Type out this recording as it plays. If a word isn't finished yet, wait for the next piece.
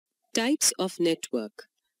Types of network.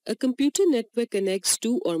 A computer network connects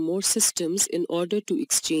two or more systems in order to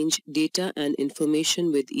exchange data and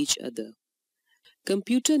information with each other.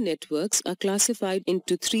 Computer networks are classified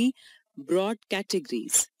into three broad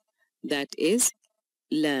categories, that is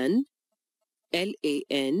LAN,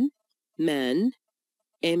 LAN, MAN,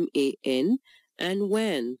 MAN, and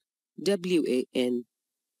WAN, WAN.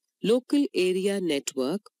 Local Area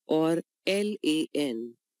Network or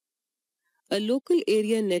LAN. A local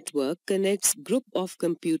area network connects group of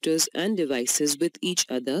computers and devices with each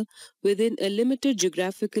other within a limited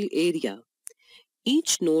geographical area.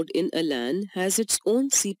 Each node in a LAN has its own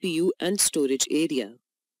CPU and storage area.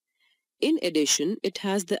 In addition, it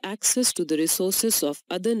has the access to the resources of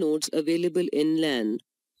other nodes available in LAN.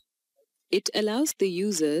 It allows the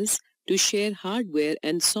users to share hardware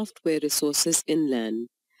and software resources in LAN.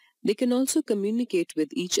 They can also communicate with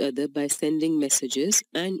each other by sending messages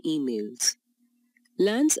and emails.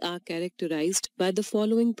 LANs are characterized by the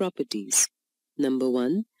following properties. Number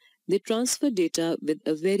 1, they transfer data with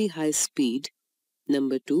a very high speed.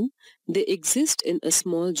 Number 2, they exist in a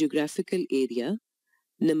small geographical area.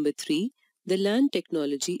 Number 3, the LAN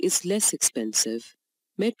technology is less expensive.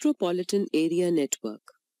 Metropolitan Area Network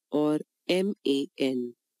or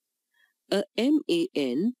MAN. A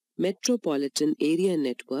MAN, Metropolitan Area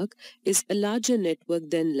Network, is a larger network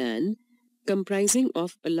than LAN, comprising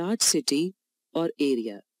of a large city or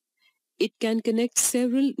area. It can connect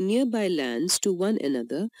several nearby LANs to one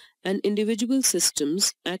another and individual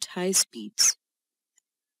systems at high speeds.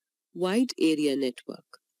 Wide Area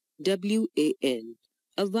Network, WAN.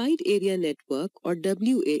 A wide area network or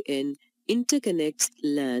WAN interconnects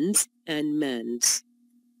LANs and MANs.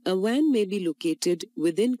 A WAN may be located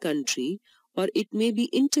within country or it may be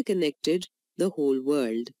interconnected the whole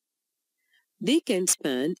world. They can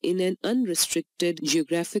span in an unrestricted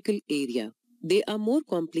geographical area. They are more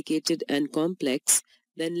complicated and complex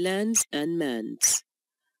than LANs and MANs.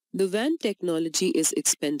 The WAN technology is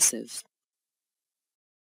expensive.